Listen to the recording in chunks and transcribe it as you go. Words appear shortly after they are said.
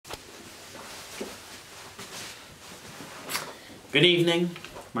Good evening,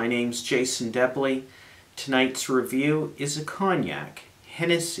 my name's Jason Debley. Tonight's review is a cognac,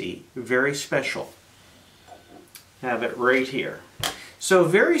 Hennessy, very special. Have it right here. So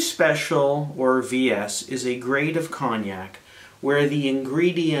very special, or VS, is a grade of cognac where the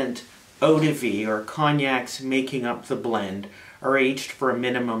ingredient eau de vie, or cognacs making up the blend, are aged for a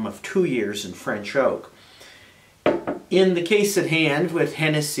minimum of 2 years in French oak. In the case at hand with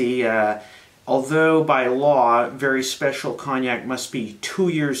Hennessy, although by law very special cognac must be 2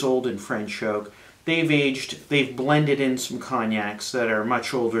 years old in French oak, they've blended in some cognacs that are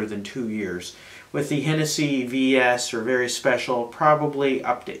much older than 2 years. With the Hennessy VS, or very special, probably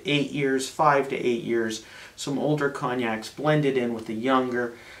up to 8 years, 5 to 8 years, some older cognacs blended in with the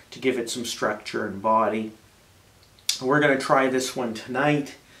younger to give it some structure and body. We're going to try this one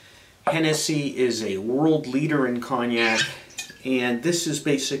tonight. Hennessy is a world leader in cognac, and this is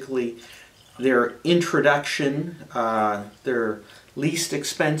basically their introduction, their least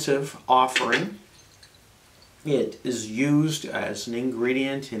expensive offering. It is used as an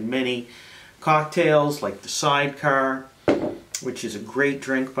ingredient in many cocktails like the Sidecar, which is a great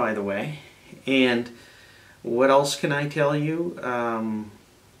drink, by the way. And what else can I tell you?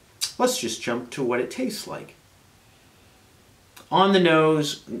 Let's just jump to what it tastes like. On the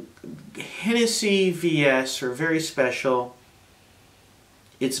nose, Hennessy VS are very special.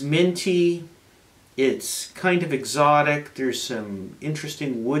 It's minty, it's kind of exotic, there's some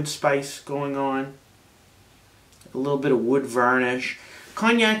interesting wood spice going on, a little bit of wood varnish.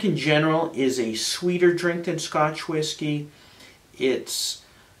 Cognac in general is a sweeter drink than Scotch whiskey. It's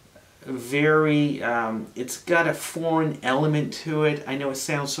very, it's got a foreign element to it. I know it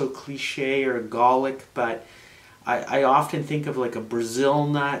sounds so cliche or Gallic, but I often think of like a Brazil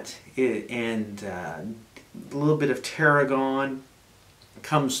nut and a little bit of tarragon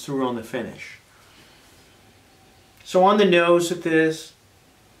comes through on the finish. So on the nose with this,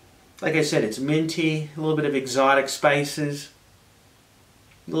 like I said, it's minty, a little bit of exotic spices,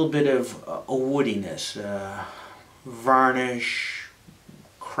 a little bit of a woodiness, varnish,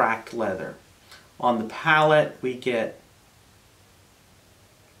 cracked leather. On the palate we get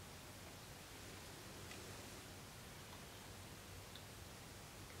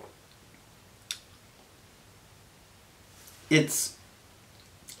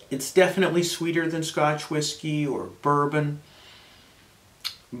It's definitely sweeter than Scotch whiskey or bourbon,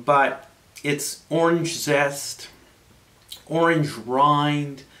 but it's orange zest, orange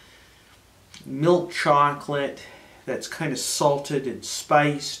rind, milk chocolate that's kind of salted and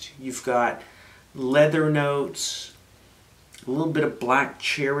spiced. You've got leather notes, a little bit of black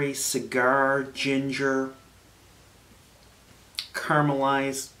cherry, cigar, ginger,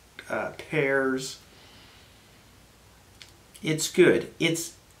 caramelized pears. It's good.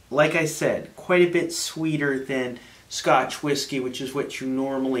 It's, like I said, quite a bit sweeter than Scotch whiskey, which is what you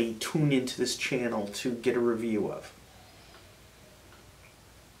normally tune into this channel to get a review of.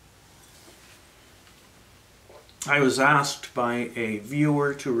 I was asked by a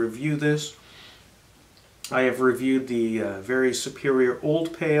viewer to review this. I have reviewed the very superior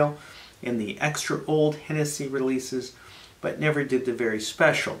Old Pale and the extra old Hennessy releases, but never did the very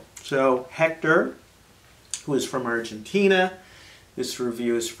special. So Hector, who is from Argentina, this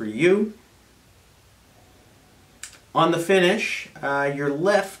review is for you. On the finish, you're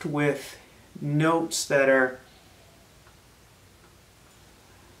left with notes that are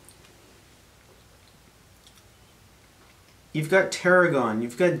you've got tarragon,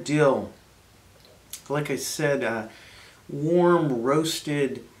 you've got dill, like I said, warm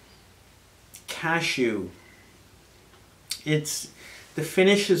roasted cashew. The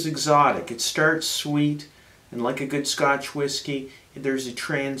finish is exotic. It starts sweet, and like a good Scotch whiskey, there's a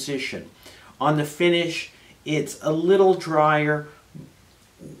transition. On the finish, it's a little drier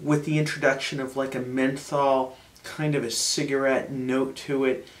with the introduction of like a menthol, kind of a cigarette note to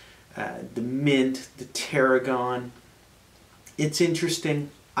it, the mint, the tarragon. It's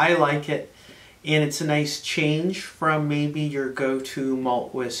interesting. I like it, and it's a nice change from maybe your go-to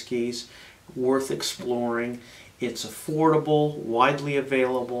malt whiskeys. Worth exploring. It's affordable, widely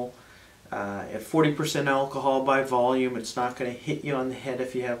available. At 40% alcohol by volume, it's not going to hit you on the head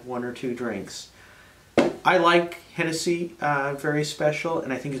if you have 1 or 2 drinks. I like Hennessy, very special,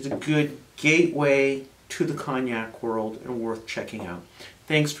 and I think it's a good gateway to the cognac world and worth checking out.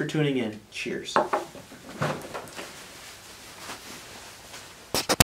 Thanks for tuning in. Cheers.